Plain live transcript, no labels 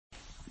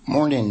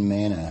Morning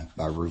Manna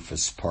by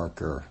Rufus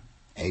Parker,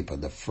 April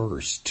the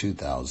 1st,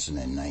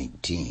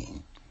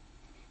 2019.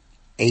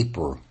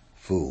 April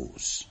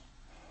Fools.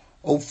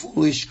 O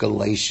foolish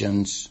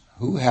Galatians,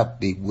 who hath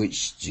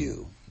bewitched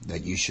you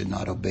that you should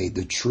not obey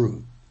the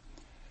truth?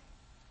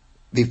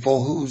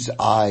 Before whose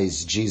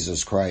eyes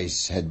Jesus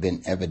Christ had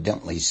been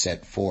evidently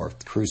set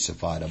forth,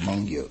 crucified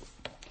among you.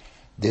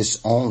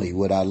 This only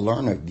would I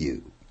learn of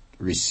you.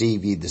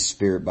 Receive ye the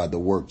Spirit by the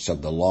works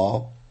of the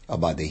law, or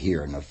by the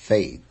hearing of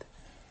faith?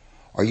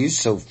 Are you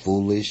so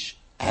foolish,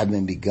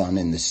 having begun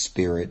in the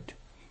Spirit?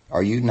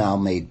 Are you now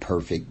made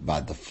perfect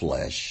by the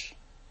flesh?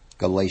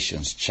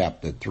 Galatians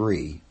chapter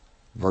 3,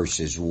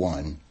 verses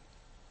 1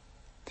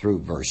 through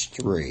verse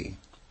 3.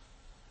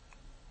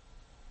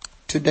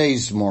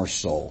 Today's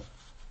morsel.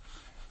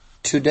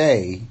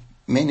 Today,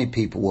 many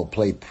people will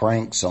play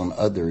pranks on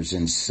others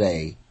and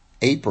say,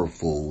 April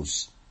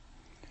Fools.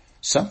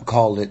 Some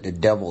call it the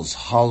devil's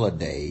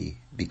holiday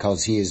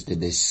because he is the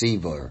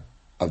deceiver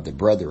of the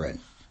brethren.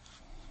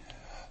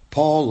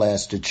 Paul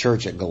asked the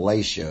church at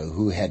Galatia,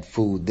 who had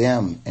fooled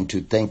them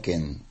into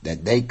thinking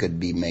that they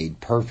could be made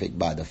perfect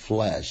by the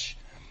flesh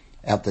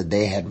after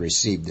they had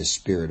received the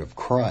Spirit of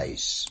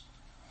Christ.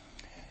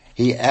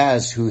 He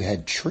asked who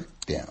had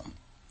tricked them.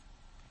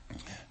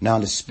 Now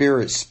the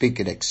Spirit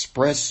speaketh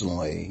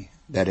expressly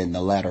that in the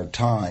latter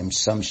times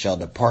some shall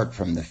depart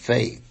from the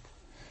faith,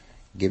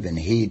 giving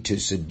heed to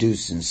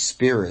seducing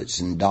spirits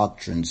and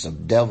doctrines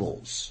of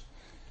devils,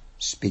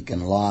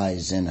 speaking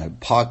lies and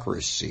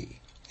hypocrisy,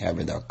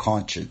 having their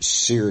conscience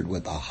seared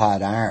with a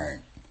hot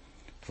iron,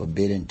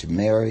 forbidding to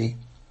marry,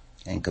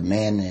 and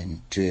commanding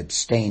to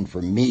abstain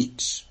from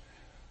meats,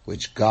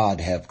 which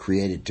God hath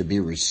created to be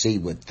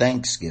received with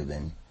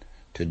thanksgiving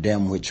to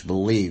them which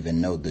believe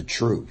and know the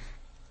truth.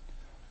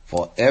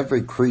 For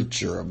every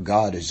creature of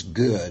God is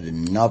good,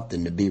 and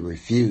nothing to be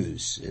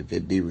refused, if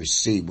it be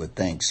received with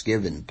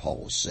thanksgiving,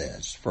 Paul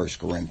says,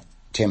 1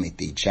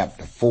 Timothy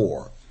chapter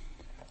 4,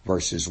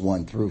 verses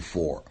 1 through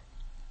 4.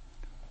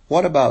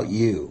 What about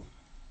you?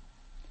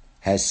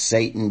 Has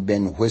Satan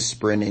been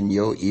whispering in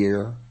your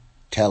ear,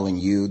 telling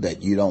you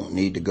that you don't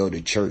need to go to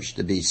church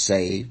to be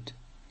saved?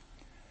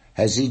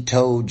 Has he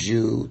told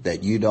you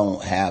that you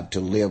don't have to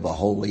live a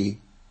holy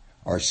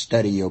or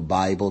study your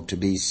Bible to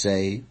be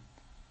saved?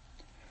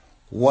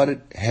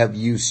 What have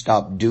you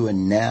stopped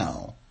doing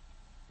now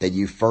that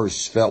you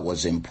first felt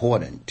was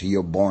important to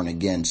your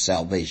born-again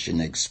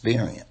salvation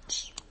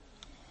experience?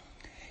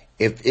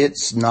 If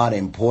it's not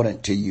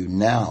important to you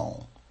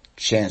now,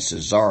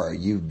 chances are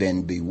you've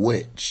been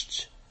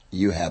bewitched.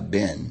 You have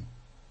been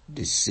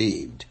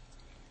deceived.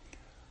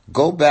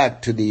 Go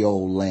back to the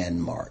old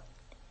landmark.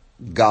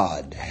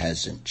 God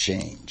hasn't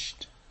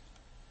changed.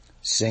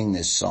 Sing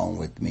this song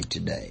with me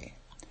today.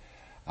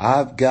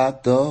 I've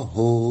got the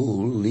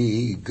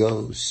Holy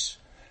Ghost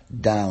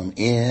down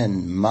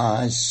in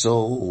my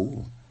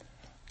soul,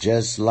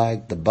 just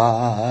like the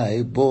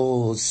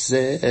Bible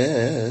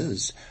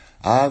says.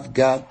 I've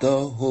got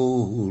the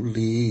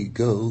Holy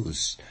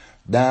Ghost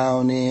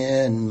down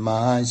in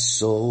my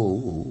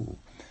soul,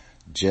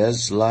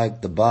 just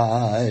like the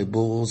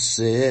Bible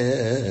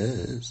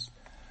says.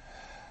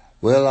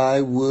 Well, I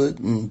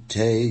wouldn't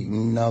take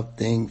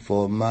nothing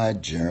for my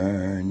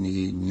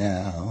journey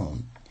now.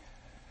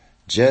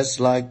 Just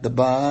like the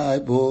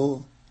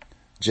Bible,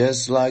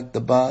 just like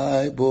the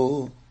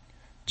Bible,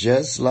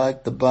 just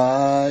like the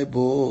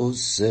Bible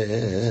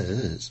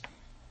says.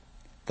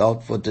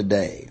 Thought for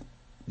today.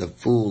 The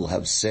fool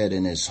have said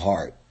in his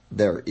heart,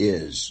 there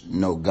is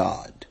no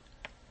God.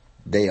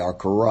 They are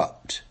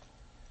corrupt.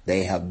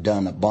 They have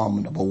done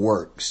abominable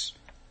works.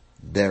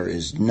 There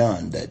is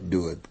none that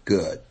doeth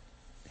good.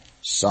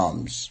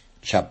 Psalms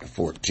chapter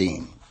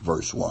 14,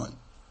 verse 1.